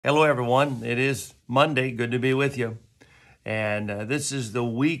Hello, everyone. It is Monday. Good to be with you. And this is the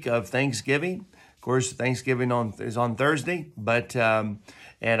week of Thanksgiving. Of course, Thanksgiving is on Thursday, but and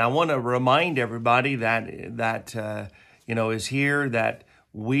I want to remind everybody that is here that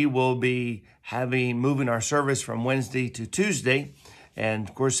we will be moving our service from Wednesday to Tuesday, and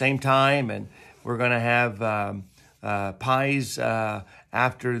of course, same time, and we're going to have pies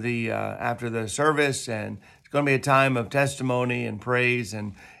after the service, and it's going to be a time of testimony and praise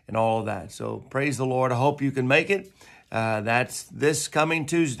and all of that. So praise the Lord. I hope you can make it. That's this coming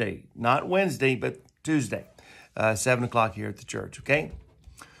Tuesday, not Wednesday, but Tuesday, 7 o'clock here at the church, okay?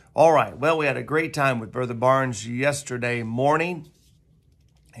 All right. Well, we had a great time with Brother Barnes yesterday morning.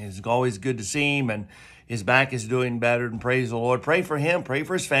 It's always good to see him, and his back is doing better, and praise the Lord. Pray for him. Pray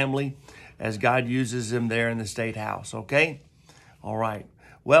for his family as God uses him there in the State House, okay? All right.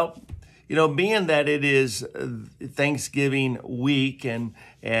 Well, being that it is Thanksgiving week and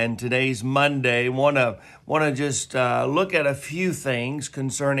today's Monday, want to just look at a few things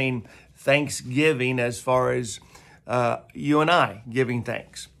concerning Thanksgiving as far as you and I giving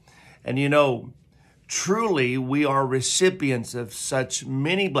thanks. And truly we are recipients of such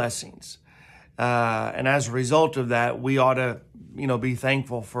many blessings. And as a result of that, we ought to, be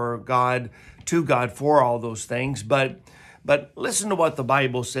thankful to God for all those things. But listen to what the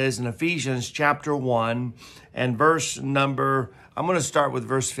Bible says in Ephesians chapter 1 and I'm going to start with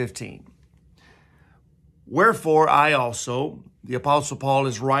verse 15. Wherefore I also, the Apostle Paul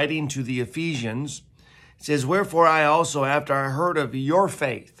is writing to the Ephesians, says, wherefore I also, after I heard of your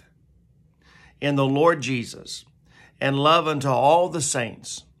faith in the Lord Jesus and love unto all the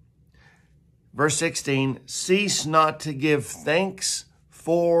saints. Verse 16, cease not to give thanks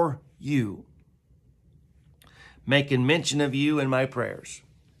for you, making mention of you in my prayers.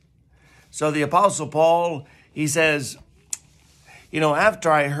 So the Apostle Paul, he says,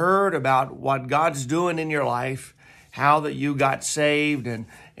 after I heard about what God's doing in your life, how that you got saved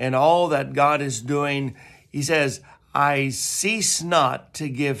and all that God is doing, he says, I cease not to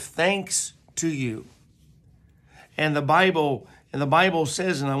give thanks to you. And the Bible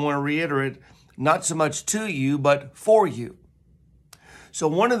says, and I want to reiterate, not so much to you, but for you. So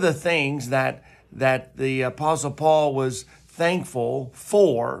one of the things that the Apostle Paul was thankful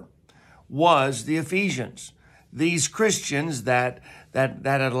for was the Ephesians, these Christians that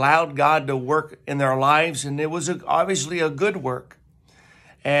had allowed God to work in their lives, and it was obviously a good work.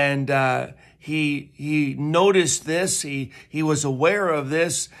 And he noticed this, he was aware of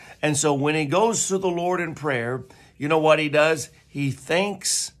this, and so when he goes to the Lord in prayer, you know what he does? He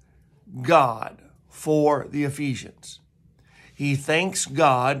thanks God for the Ephesians. He thanks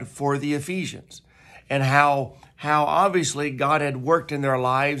God for the Ephesians and how obviously God had worked in their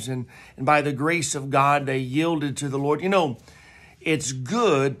lives, and by the grace of God, they yielded to the Lord. It's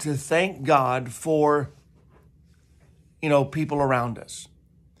good to thank God for, people around us.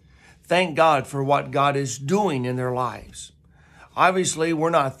 Thank God for what God is doing in their lives. Obviously, we're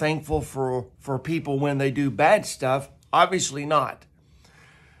not thankful for people when they do bad stuff. Obviously not.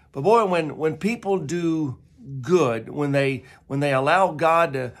 But boy, when people do good, when they allow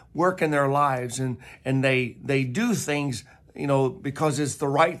God to work in their lives and they do things, because it's the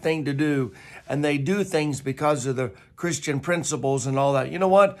right thing to do, and they do things because of the Christian principles and all that, you know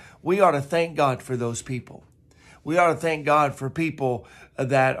what? We ought to thank God for those people. We ought to thank God for people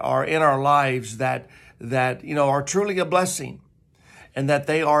that are in our lives that are truly a blessing, and that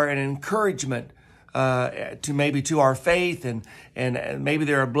they are an encouragement to our faith, and maybe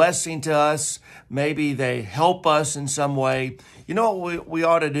they're a blessing to us. Maybe they help us in some way. You know what we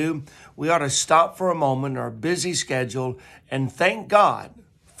ought to do? We ought to stop for a moment in our busy schedule and thank God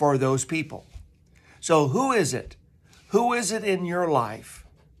for those people. So who is it? Who is it in your life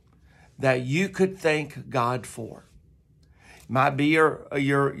that you could thank God for? It might be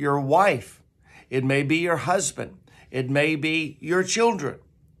your wife. It may be your husband. It may be your children.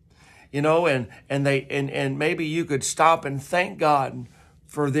 And maybe you could stop and thank God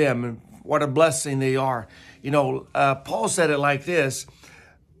for them and what a blessing they are. Paul said it like this,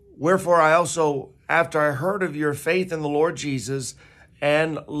 wherefore I also, after I heard of your faith in the Lord Jesus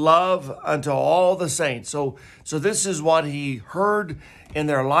and love unto all the saints. So this is what he heard in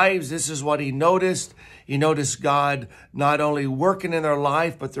their lives. This is what he noticed. He noticed God not only working in their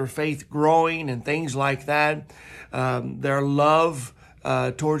life, but their faith growing and things like that. Their love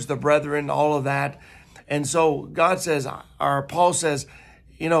towards the brethren, all of that. And so Paul says,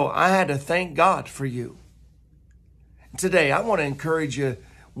 I had to thank God for you. Today, I want to encourage you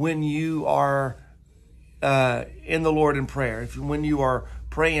when you are in the Lord in prayer, when you are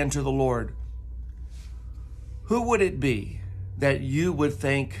praying to the Lord, who would it be that you would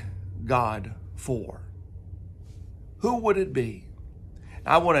thank God for? Who would it be?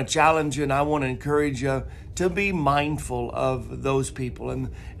 I want to challenge you and I want to encourage you to be mindful of those people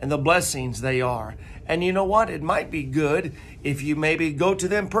and the blessings they are. And you know what? It might be good if you maybe go to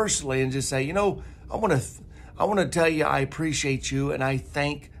them personally and just say, you know, I want to tell you I appreciate you and I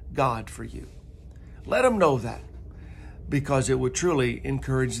thank God for you. Let them know that, because it would truly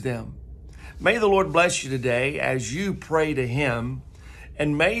encourage them. May the Lord bless you today as you pray to Him,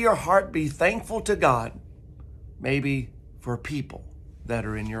 and may your heart be thankful to God, maybe for people that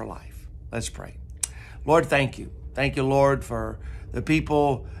are in your life. Let's pray. Lord, thank you. Thank you, Lord, for the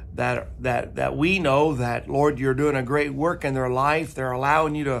people that we know that, Lord, you're doing a great work in their life. They're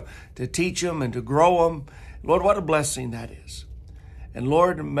allowing you to teach them and to grow them. Lord, what a blessing that is. And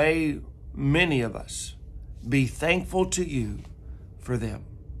Lord, may many of us be thankful to you for them.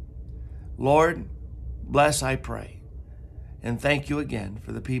 Lord, bless, I pray. And thank you again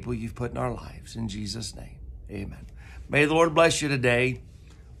for the people you've put in our lives. In Jesus' name, amen. May the Lord bless you today.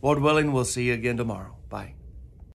 Lord willing, we'll see you again tomorrow. Bye.